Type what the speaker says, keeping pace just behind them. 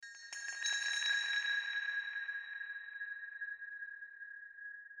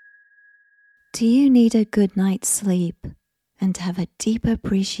Do you need a good night's sleep and have a deep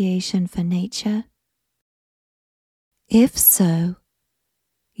appreciation for nature? If so,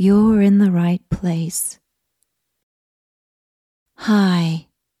 you're in the right place. Hi,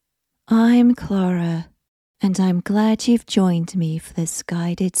 I'm Clara, and I'm glad you've joined me for this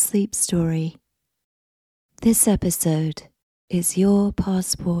guided sleep story. This episode is your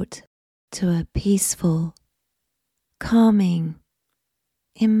passport to a peaceful, calming,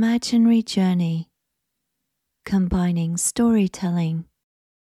 imaginary journey combining storytelling,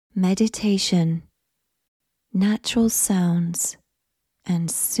 meditation, natural sounds, and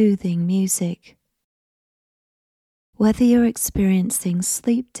soothing music. Whether you're experiencing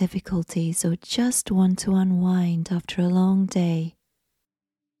sleep difficulties or just want to unwind after a long day,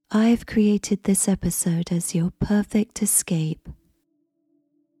 I've created this episode as your perfect escape.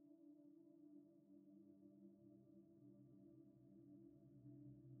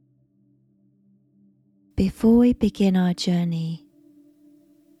 Before we begin our journey,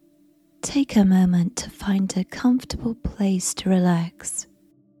 take a moment to find a comfortable place to relax.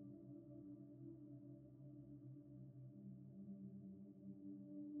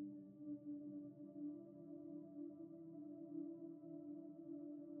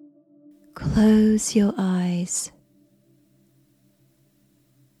 Close your eyes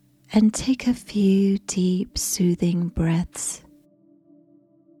and take a few deep, soothing breaths.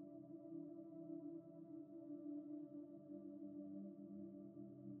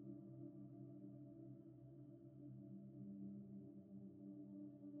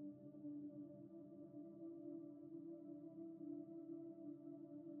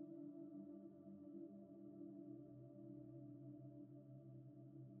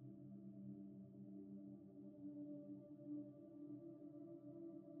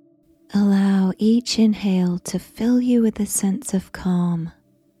 Allow each inhale to fill you with a sense of calm.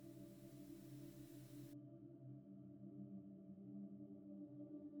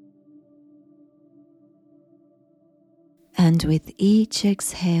 And with each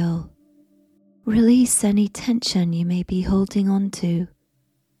exhale, release any tension you may be holding on to.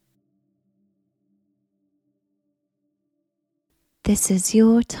 This is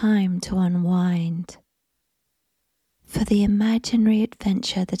your time to unwind for the imaginary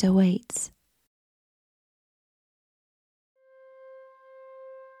adventure that awaits.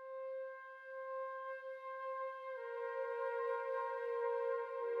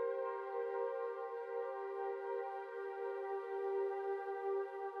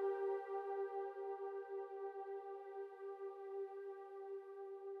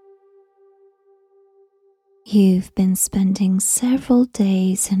 You've been spending several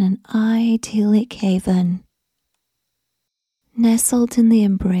days in an idyllic haven, nestled in the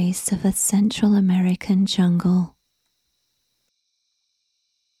embrace of a Central American jungle.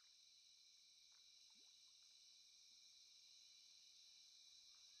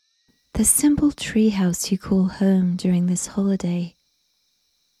 The simple treehouse you call home during this holiday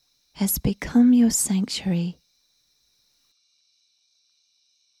has become your sanctuary.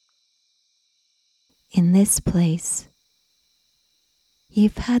 In this place,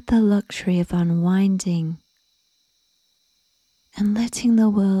 you've had the luxury of unwinding and letting the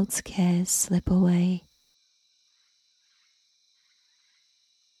world's cares slip away.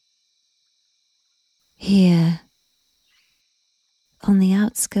 Here, on the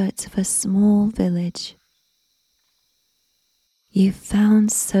outskirts of a small village, you've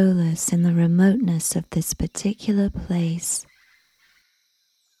found solace in the remoteness of this particular place.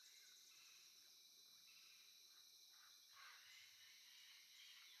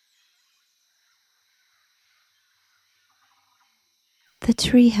 The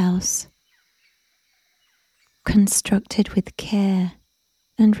treehouse, constructed with care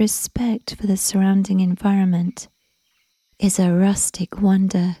and respect for the surrounding environment, is a rustic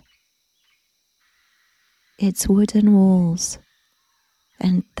wonder. Its wooden walls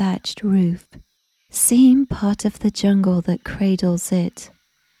and thatched roof seem part of the jungle that cradles it.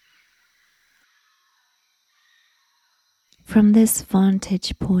 From this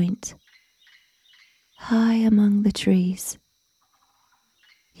vantage point, high among the trees,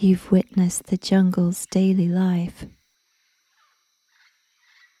 you've witnessed the jungle's daily life.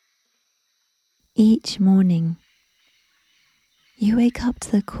 Each morning, you wake up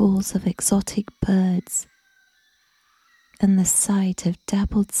to the calls of exotic birds and the sight of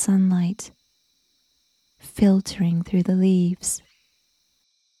dappled sunlight filtering through the leaves,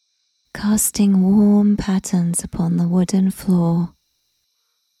 casting warm patterns upon the wooden floor.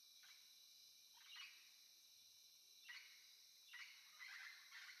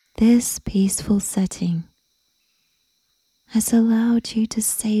 This peaceful setting has allowed you to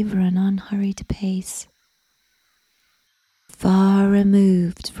savor an unhurried pace, far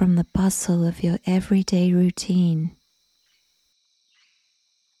removed from the bustle of your everyday routine.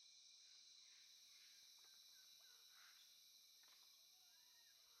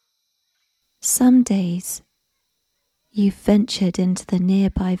 Some days, you've ventured into the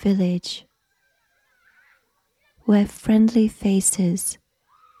nearby village, where friendly faces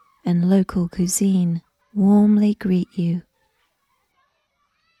and local cuisine warmly greet you.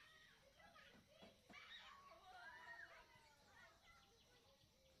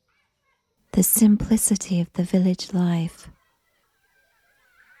 The simplicity of the village life,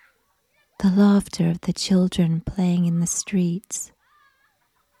 the laughter of the children playing in the streets,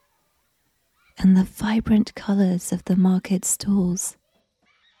 and the vibrant colors of the market stalls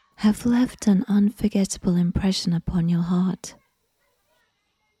have left an unforgettable impression upon your heart.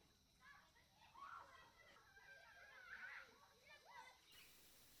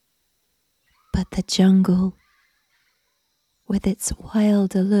 But the jungle, with its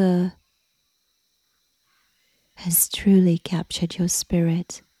wild allure, has truly captured your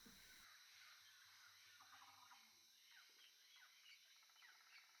spirit.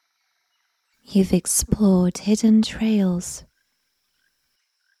 You've explored hidden trails,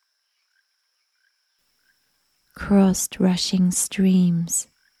 crossed rushing streams,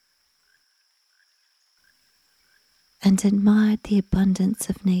 and admired the abundance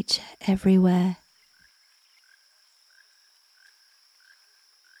of nature everywhere.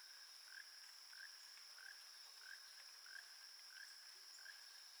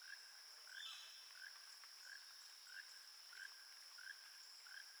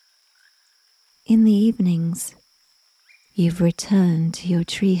 In the evenings, you've returned to your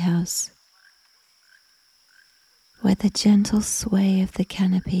treehouse, where the gentle sway of the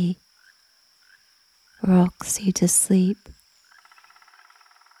canopy rocks you to sleep.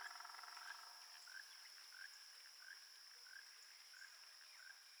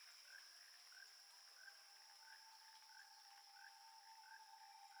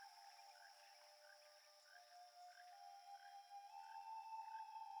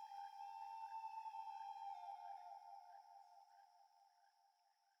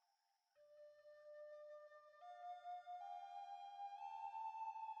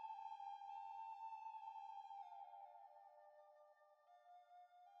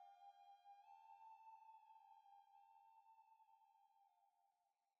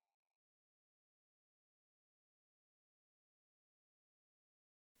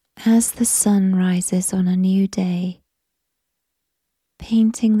 As the sun rises on a new day,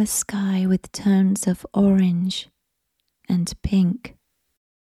 painting the sky with tones of orange and pink,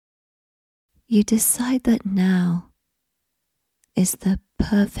 you decide that now is the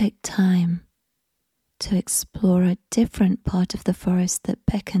perfect time to explore a different part of the forest that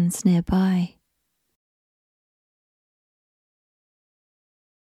beckons nearby.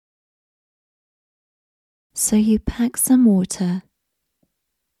 So you pack some water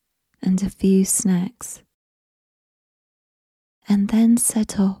and a few snacks, and then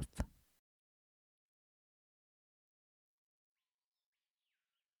set off.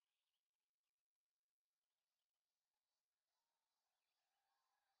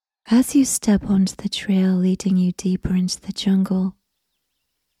 As you step onto the trail leading you deeper into the jungle,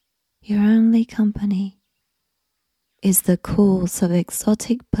 your only company is the calls of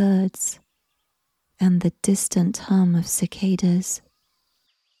exotic birds and the distant hum of cicadas.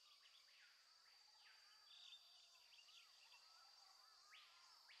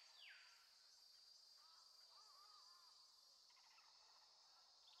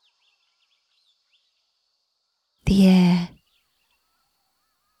 The air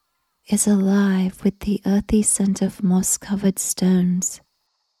is alive with the earthy scent of moss-covered stones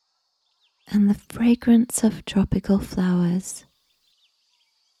and the fragrance of tropical flowers.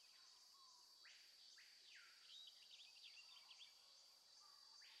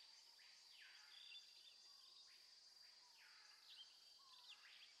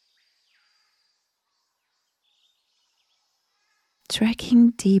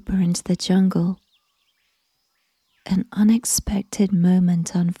 Trekking deeper into the jungle, an unexpected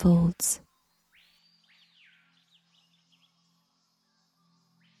moment unfolds.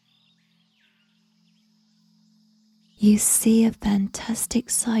 You see a fantastic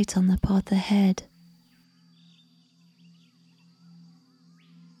sight on the path ahead.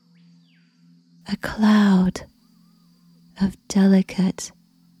 A cloud of delicate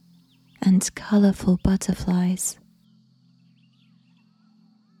and colorful butterflies.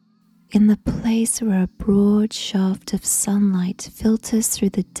 In the place where a broad shaft of sunlight filters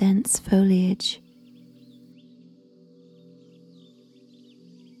through the dense foliage,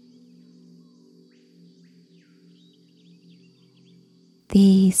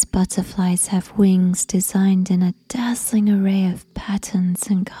 These butterflies have wings designed in a dazzling array of patterns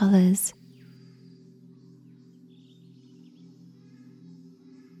and colors.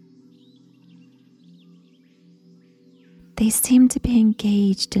 They seem to be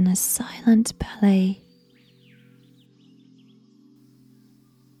engaged in a silent ballet,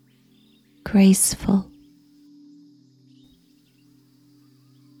 graceful,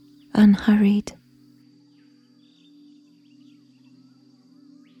 unhurried.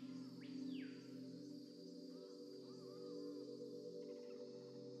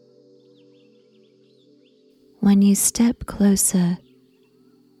 When you step closer,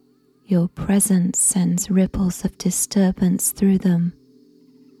 your presence sends ripples of disturbance through them,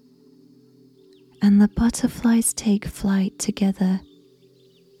 and the butterflies take flight together,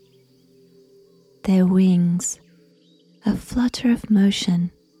 their wings a flutter of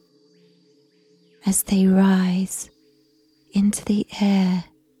motion as they rise into the air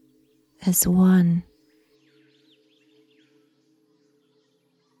as one.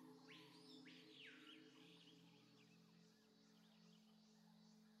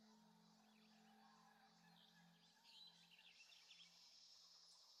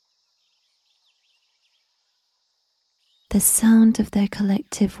 The sound of their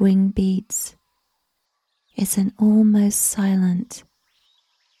collective wing beats is an almost silent,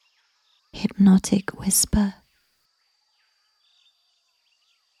 hypnotic whisper.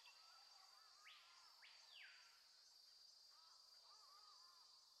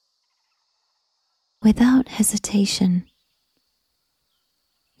 Without hesitation,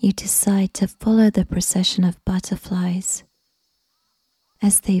 you decide to follow the procession of butterflies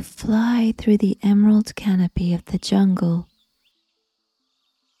as they fly through the emerald canopy of the jungle.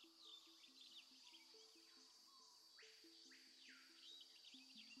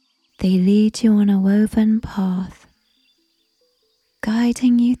 They lead you on a woven path,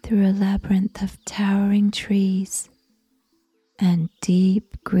 guiding you through a labyrinth of towering trees and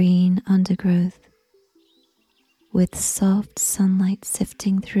deep green undergrowth, with soft sunlight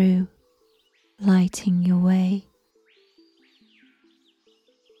sifting through, lighting your way.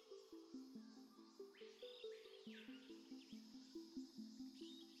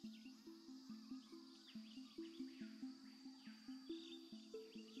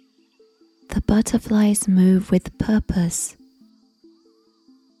 The butterflies move with purpose,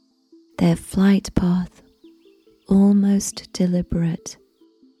 their flight path almost deliberate.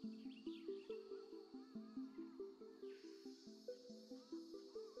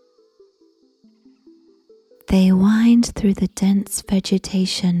 They wind through the dense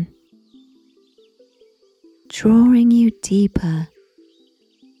vegetation, drawing you deeper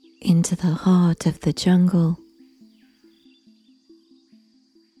into the heart of the jungle.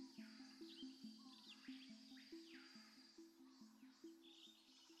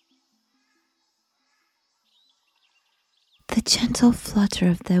 The gentle flutter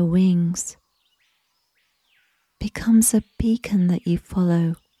of their wings becomes a beacon that you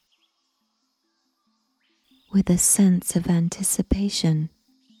follow with a sense of anticipation.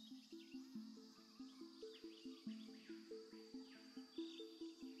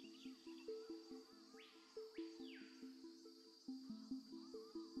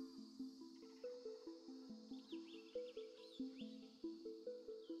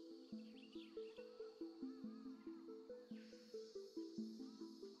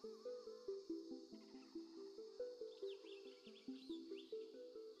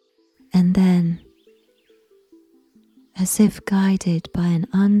 And then, as if guided by an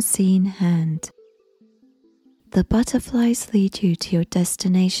unseen hand, the butterflies lead you to your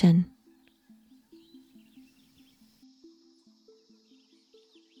destination.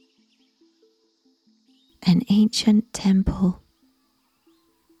 An ancient temple,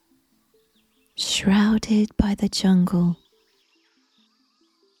 shrouded by the jungle.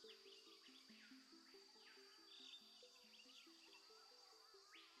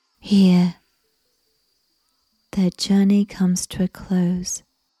 Here, their journey comes to a close,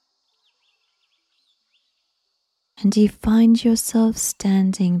 and you find yourself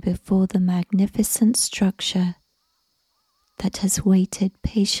standing before the magnificent structure that has waited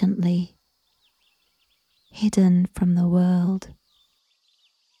patiently, hidden from the world,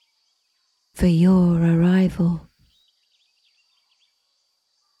 for your arrival.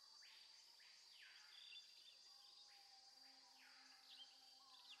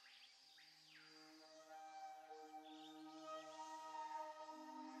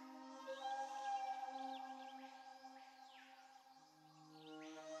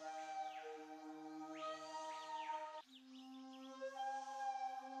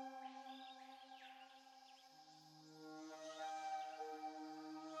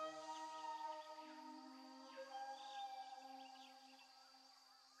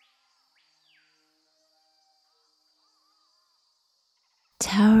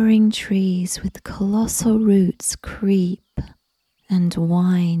 Towering trees with colossal roots creep and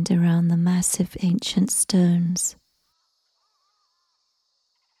wind around the massive ancient stones.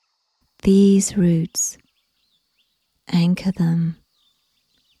 These roots anchor them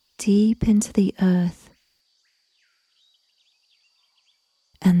deep into the earth,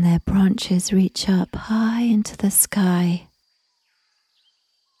 and their branches reach up high into the sky.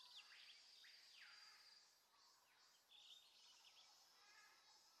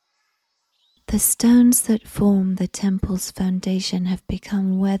 The stones that form the temple's foundation have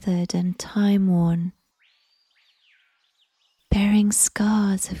become weathered and time-worn, bearing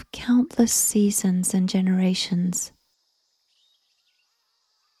scars of countless seasons and generations.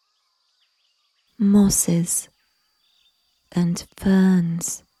 Mosses and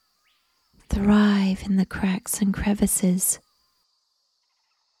ferns thrive in the cracks and crevices,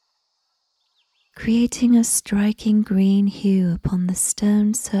 creating a striking green hue upon the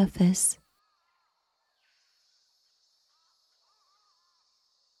stone surface.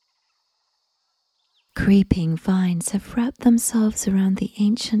 Creeping vines have wrapped themselves around the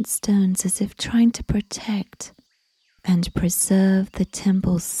ancient stones as if trying to protect and preserve the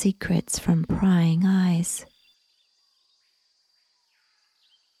temple's secrets from prying eyes.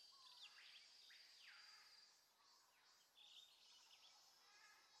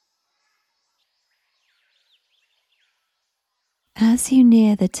 As you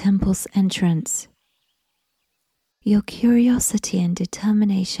near the temple's entrance, your curiosity and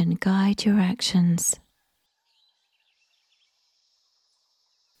determination guide your actions.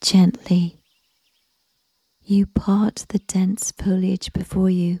 Gently, you part the dense foliage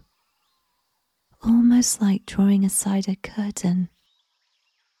before you, almost like drawing aside a curtain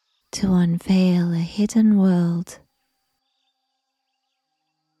to unveil a hidden world.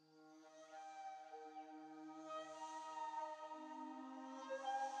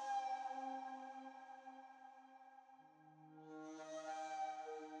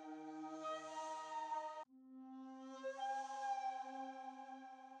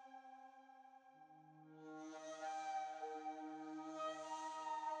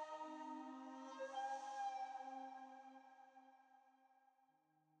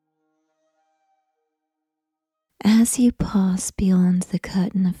 As you pass beyond the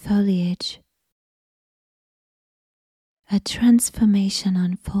curtain of foliage, a transformation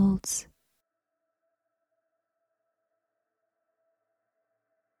unfolds.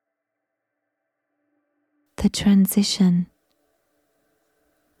 The transition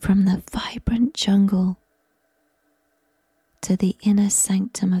from the vibrant jungle to the inner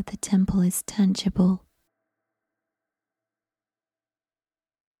sanctum of the temple is tangible.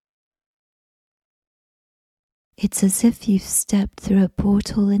 It's as if you've stepped through a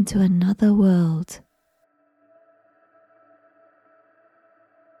portal into another world.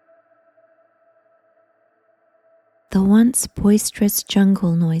 The once boisterous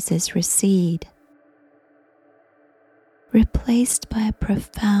jungle noises recede, replaced by a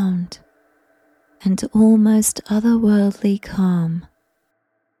profound and almost otherworldly calm.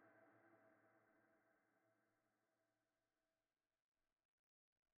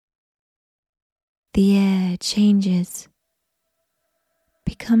 The air changes,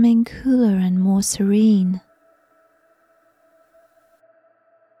 becoming cooler and more serene.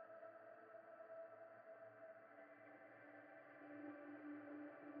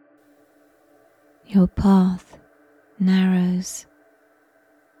 Your path narrows,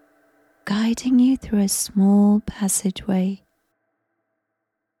 guiding you through a small passageway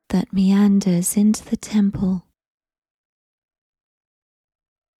that meanders into the temple.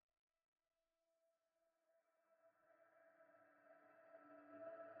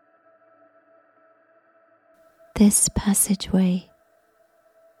 This passageway,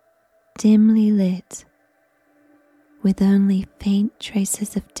 dimly lit, with only faint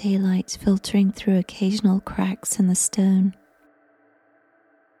traces of daylight filtering through occasional cracks in the stone,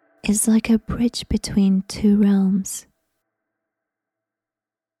 is like a bridge between two realms.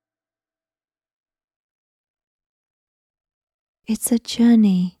 It's a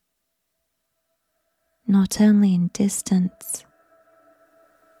journey, not only in distance,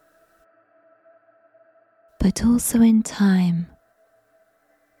 but also in time,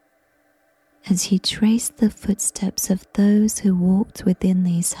 as you trace the footsteps of those who walked within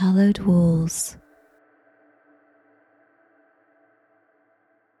these hallowed walls.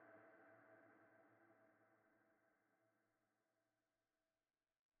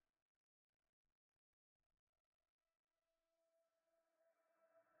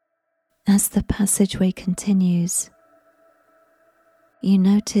 As the passageway continues, you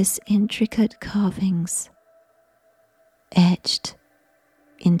notice intricate carvings etched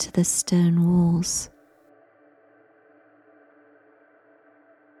into the stone walls.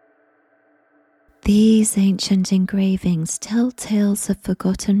 These ancient engravings tell tales of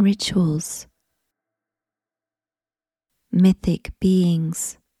forgotten rituals, mythic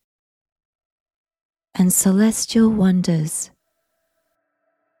beings, and celestial wonders.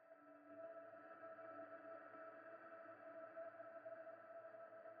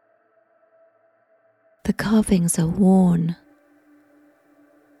 The carvings are worn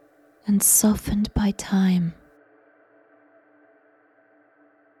and softened by time.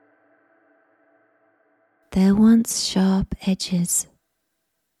 Their once sharp edges,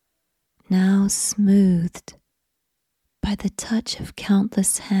 now smoothed by the touch of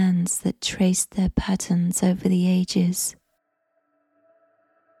countless hands that traced their patterns over the ages.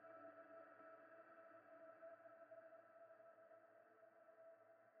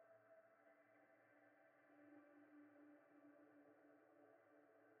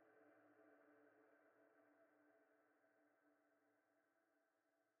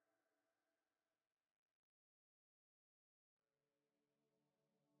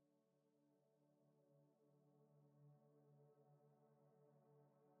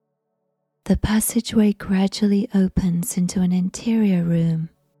 The passageway gradually opens into an interior room,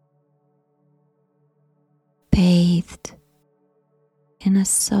 bathed in a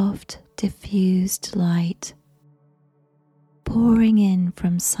soft, diffused light pouring in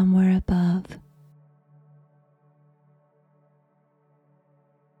from somewhere above.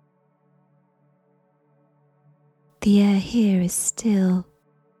 The air here is still,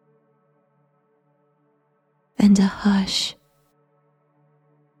 and a hush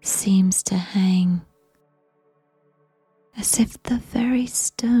seems to hang, as if the very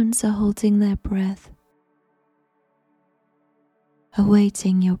stones are holding their breath,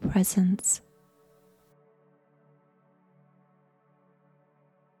 awaiting your presence.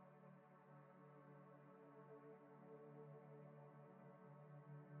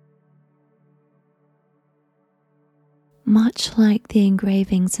 Much like the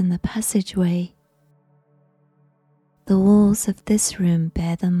engravings in the passageway, the walls of this room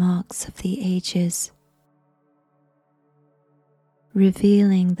bear the marks of the ages,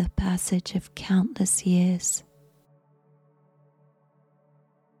 revealing the passage of countless years.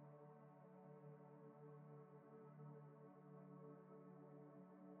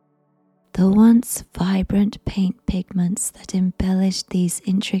 The once vibrant paint pigments that embellished these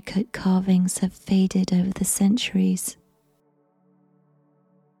intricate carvings have faded over the centuries.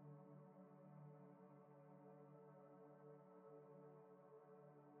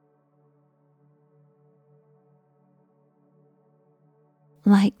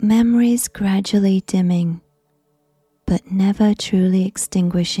 Like memories gradually dimming, but never truly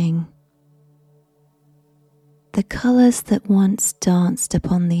extinguishing. The colors that once danced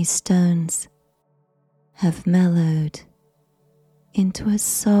upon these stones have mellowed into a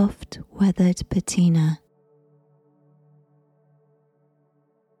soft, weathered patina.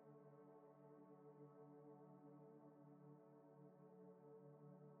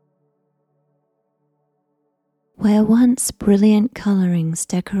 Where once brilliant colorings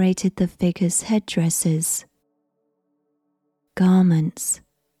decorated the figures' headdresses, garments,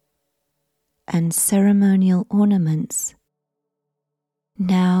 and ceremonial ornaments,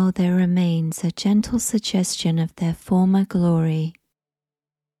 now there remains a gentle suggestion of their former glory.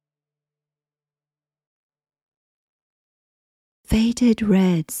 Faded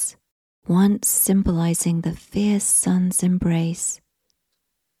reds, once symbolizing the fierce sun's embrace,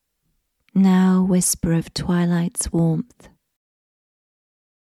 now whisper of twilight's warmth.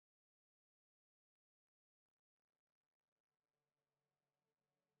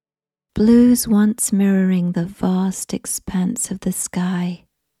 Blues once mirroring the vast expanse of the sky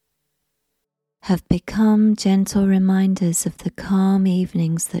have become gentle reminders of the calm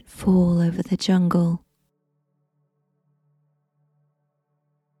evenings that fall over the jungle.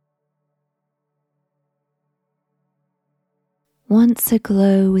 Once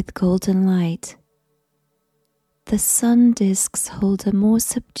aglow with golden light, the sun discs hold a more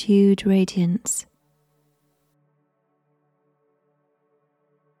subdued radiance,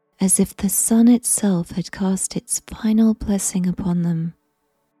 as if the sun itself had cast its final blessing upon them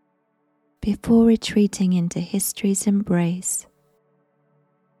before retreating into history's embrace.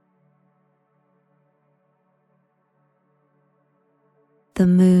 The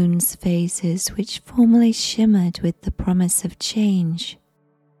moon's phases, which formerly shimmered with the promise of change,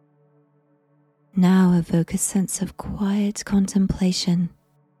 now evoke a sense of quiet contemplation,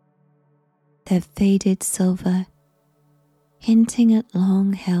 their faded silver hinting at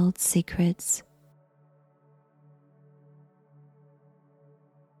long-held secrets.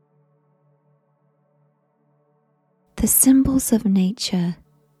 The symbols of nature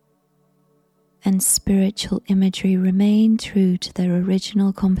and spiritual imagery remain true to their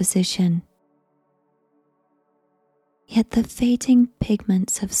original composition, yet the fading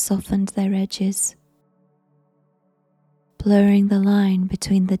pigments have softened their edges, blurring the line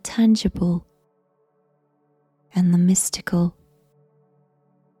between the tangible and the mystical.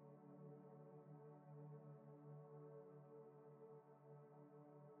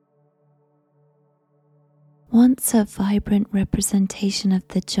 Once a vibrant representation of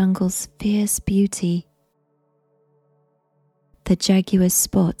the jungle's fierce beauty, the jaguar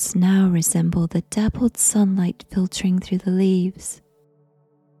spots now resemble the dappled sunlight filtering through the leaves.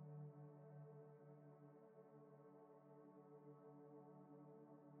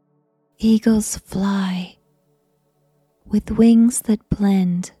 Eagles fly with wings that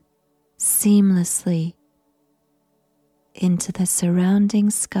blend seamlessly into the surrounding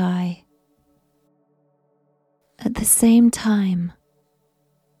sky. At the same time,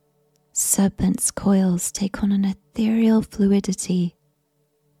 serpents' coils take on an ethereal fluidity,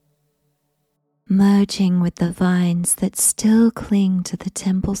 merging with the vines that still cling to the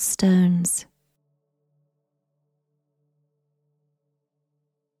temple stones.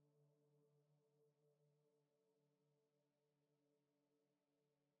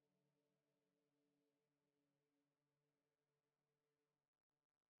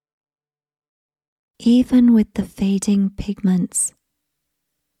 Even with the fading pigments,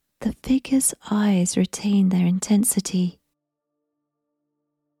 the figure's eyes retain their intensity,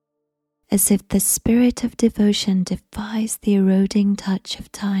 as if the spirit of devotion defies the eroding touch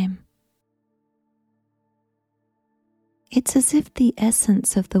of time. It's as if the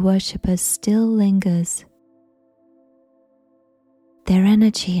essence of the worshipper still lingers, their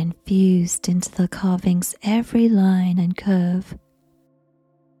energy infused into the carving's every line and curve,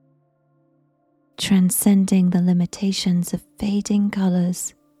 transcending the limitations of fading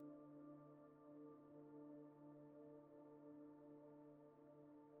colors.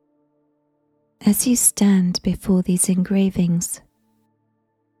 As you stand before these engravings,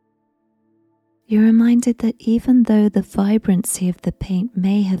 you're reminded that even though the vibrancy of the paint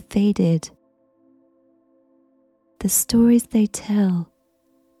may have faded, the stories they tell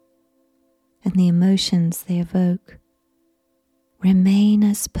and the emotions they evoke remain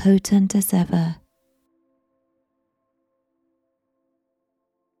as potent as ever.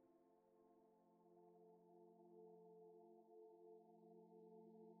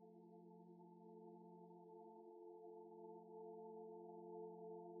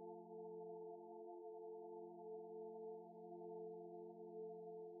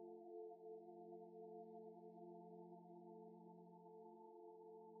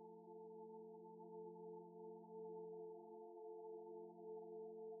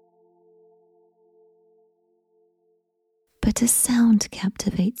 But a sound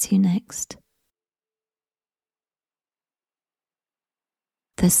captivates you next.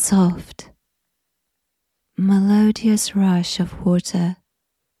 The soft, melodious rush of water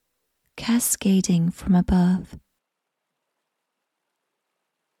cascading from above.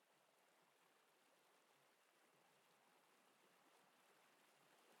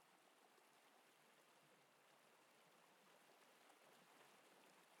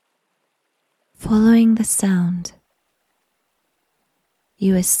 Following the sound,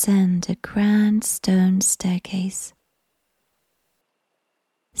 you ascend a grand stone staircase,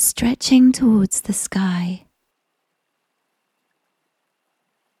 stretching towards the sky.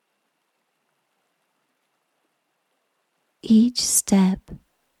 Each step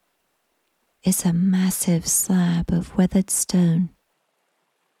is a massive slab of weathered stone,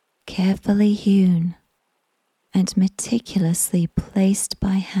 carefully hewn and meticulously placed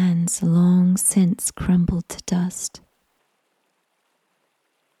by hands long since crumbled to dust.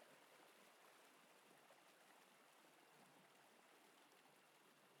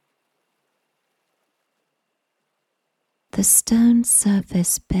 The stone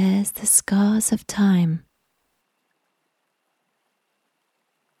surface bears the scars of time,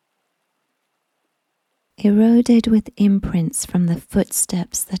 eroded with imprints from the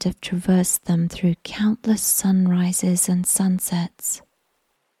footsteps that have traversed them through countless sunrises and sunsets.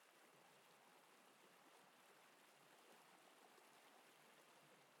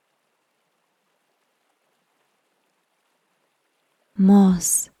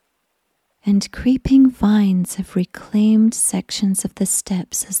 Moss and creeping vines have reclaimed sections of the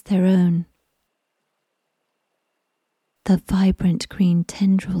steps as their own. The vibrant green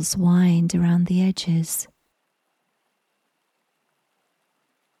tendrils wind around the edges.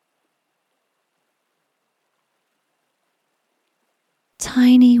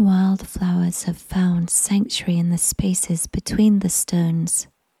 Tiny wildflowers have found sanctuary in the spaces between the stones.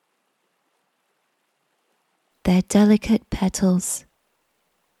 Their delicate petals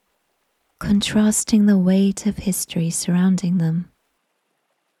contrasting the weight of history surrounding them.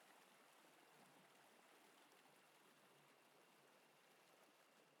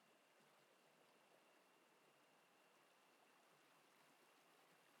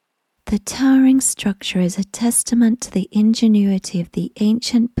 The towering structure is a testament to the ingenuity of the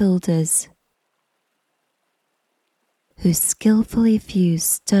ancient builders who skillfully fused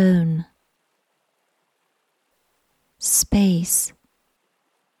stone, space,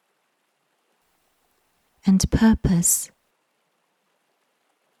 and purpose.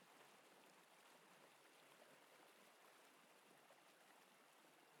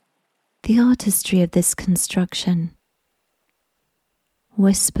 The artistry of this construction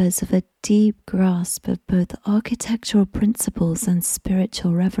whispers of a deep grasp of both architectural principles and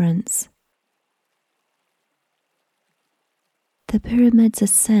spiritual reverence. The pyramid's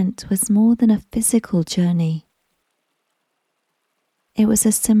ascent was more than a physical journey. It was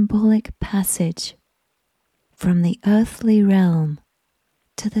a symbolic passage from the earthly realm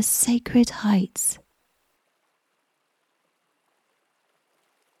to the sacred heights.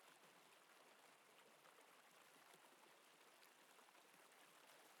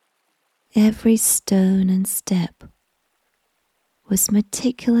 Every stone and step was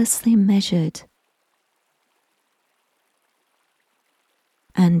meticulously measured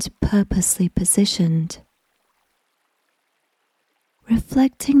and purposely positioned,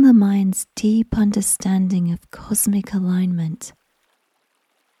 reflecting the mind's deep understanding of cosmic alignment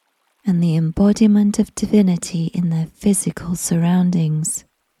and the embodiment of divinity in their physical surroundings.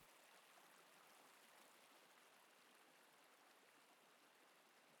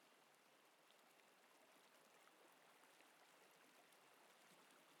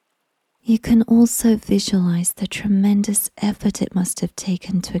 You can also visualize the tremendous effort it must have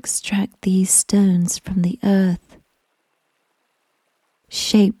taken to extract these stones from the earth,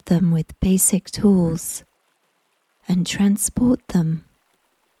 shape them with basic tools, and transport them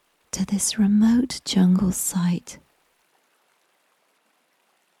to this remote jungle site.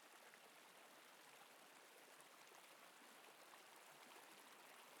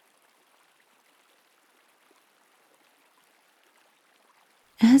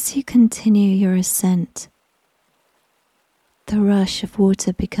 As you continue your ascent, the rush of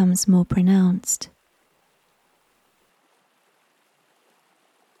water becomes more pronounced.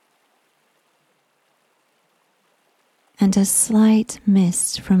 And a slight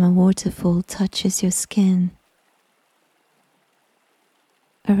mist from a waterfall touches your skin,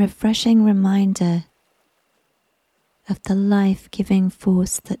 a refreshing reminder of the life-giving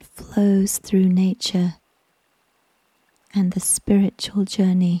force that flows through nature and the spiritual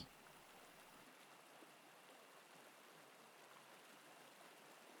journey.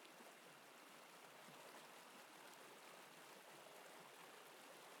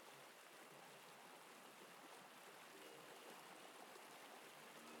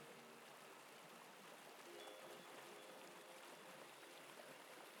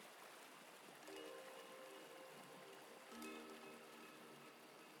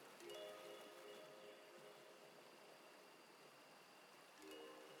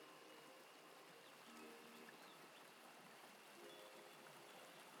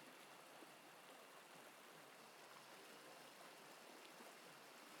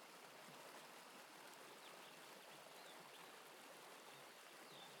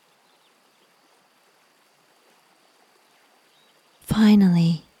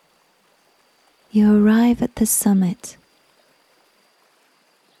 Finally, you arrive at the summit.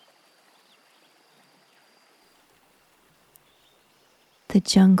 The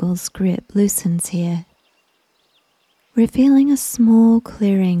jungle's grip loosens here, revealing a small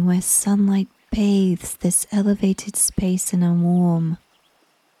clearing where sunlight bathes this elevated space in a warm,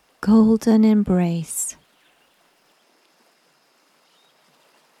 golden embrace.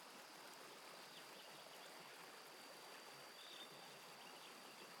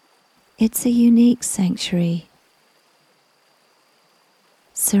 It's a unique sanctuary,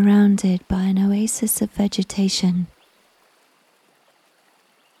 surrounded by an oasis of vegetation,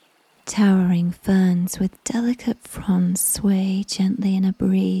 towering ferns with delicate fronds sway gently in a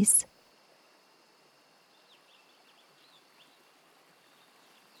breeze.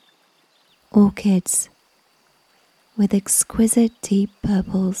 Orchids with exquisite deep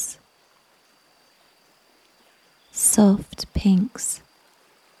purples, soft pinks,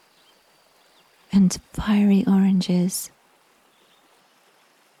 and fiery oranges.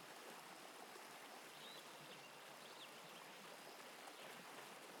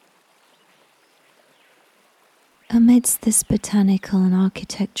 Amidst this botanical and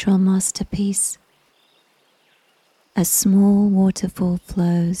architectural masterpiece, a small waterfall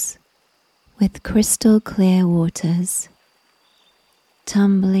flows with crystal clear waters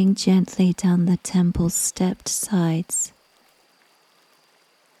tumbling gently down the temple's stepped sides.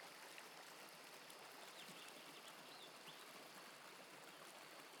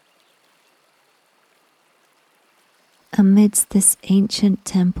 Amidst this ancient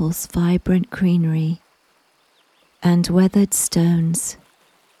temple's vibrant greenery and weathered stones,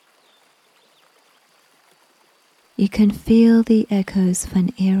 you can feel the echoes of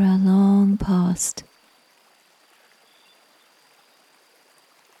an era long past.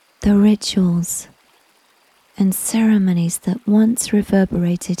 The rituals and ceremonies that once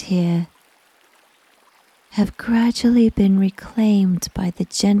reverberated here have gradually been reclaimed by the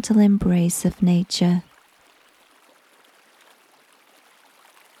gentle embrace of nature.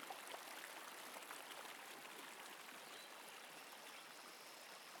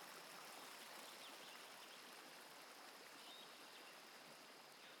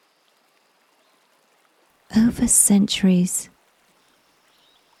 Over centuries,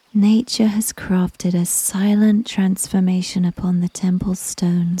 nature has crafted a silent transformation upon the temple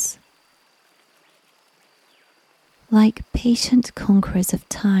stones. Like patient conquerors of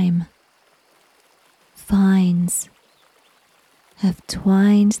time, vines have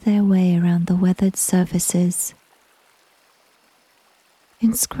twined their way around the weathered surfaces,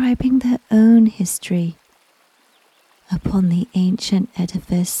 inscribing their own history upon the ancient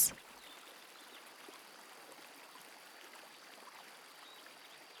edifice.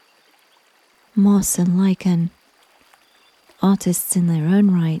 Moss and lichen, artists in their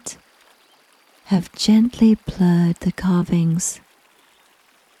own right, have gently blurred the carvings,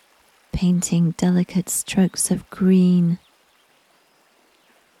 painting delicate strokes of green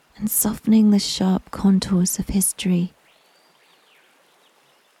and softening the sharp contours of history.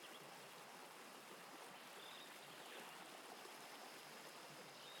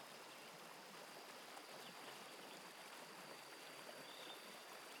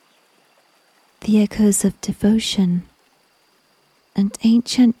 The echoes of devotion and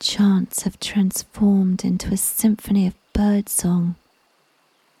ancient chants have transformed into a symphony of birdsong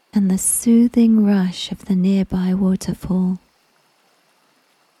and the soothing rush of the nearby waterfall.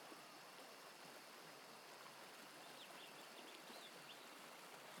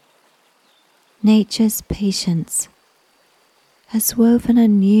 Nature's patience has woven a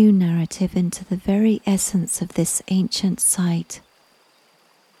new narrative into the very essence of this ancient site,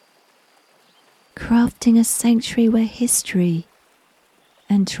 crafting a sanctuary where history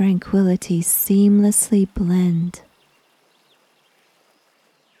and tranquility seamlessly blend.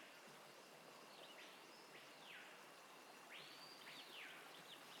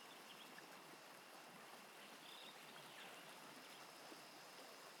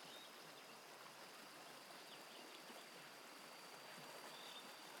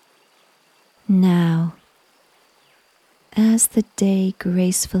 Now, as the day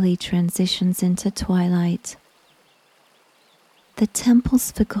gracefully transitions into twilight, the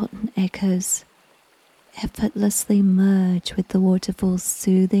temple's forgotten echoes effortlessly merge with the waterfall's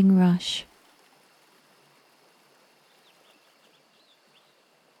soothing rush.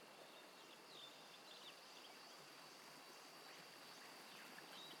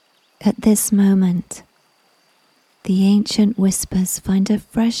 At this moment, the ancient whispers find a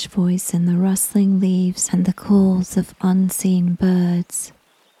fresh voice in the rustling leaves and the calls of unseen birds.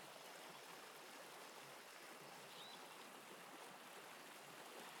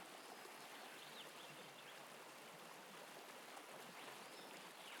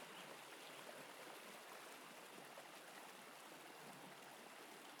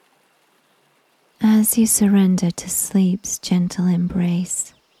 As you surrender to sleep's gentle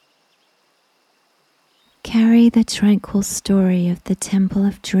embrace, carry the tranquil story of the Temple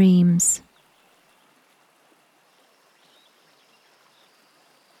of Dreams.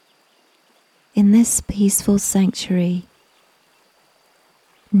 In this peaceful sanctuary,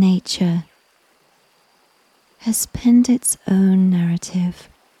 nature has penned its own narrative,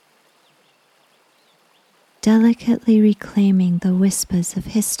 delicately reclaiming the whispers of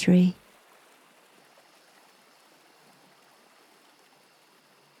history.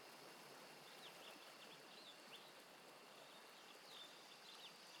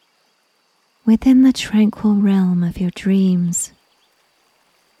 Within the tranquil realm of your dreams,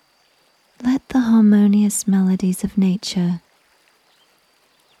 let the harmonious melodies of nature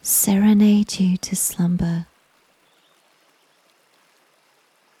serenade you to slumber.